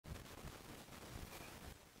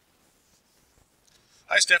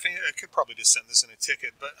Hi, Stephanie. I could probably just send this in a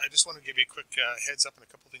ticket, but I just want to give you a quick heads up on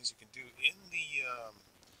a couple of things you can do. In the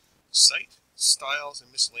site styles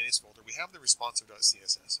and miscellaneous folder, we have the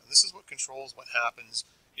responsive.css, and this is what controls what happens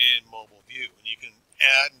in mobile view. And you can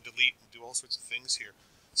add and delete and do all sorts of things here.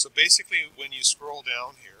 So basically, when you scroll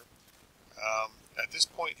down here, at this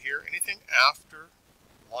point here, anything after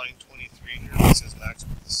line 23 here, it says max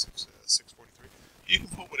 643, you can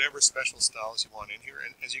put whatever special styles you want in here.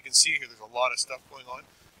 And as you can see here, there's a lot of stuff going on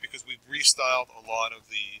because we've restyled a lot of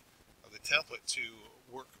the template to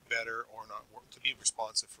work better or not work, to be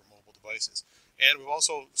responsive for mobile devices. And we've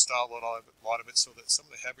also styled a lot of it so that some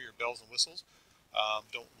of the heavier bells and whistles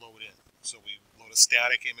don't load in. So we load a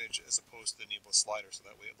static image as opposed to enable a slider, so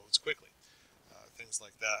that way it loads quickly. Things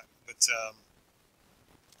like that. But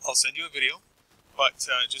I'll send you a video. But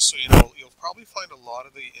just so you know, you'll probably find a lot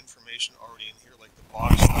of the information already in here, like the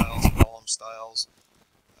box styles, column styles.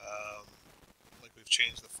 Like we've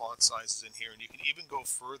changed the font sizes in here, and you can even go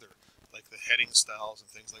further, like the heading styles and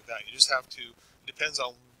things like that. You just have to, it depends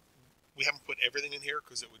on, we haven't put everything in here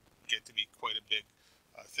because it would get to be quite a big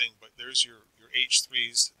thing, but there's your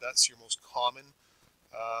H3s, that's your most common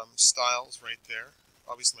styles right there.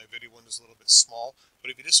 Obviously my video window is a little bit small, but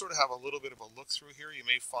if you just sort of have a little bit of a look through here, you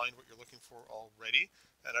may find what you're looking for already.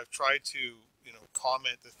 And I've tried to,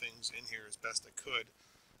 comment the things in here as best I could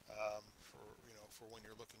for when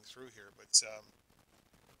you're looking through here. But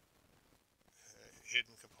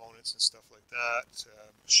hidden components and stuff like that,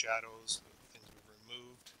 shadows, things we've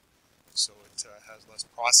removed, so it has less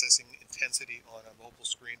processing intensity on a mobile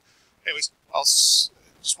screen. Anyways, I'll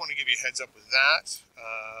just want to give you a heads up with that,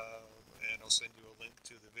 and I'll send you a link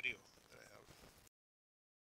to the video.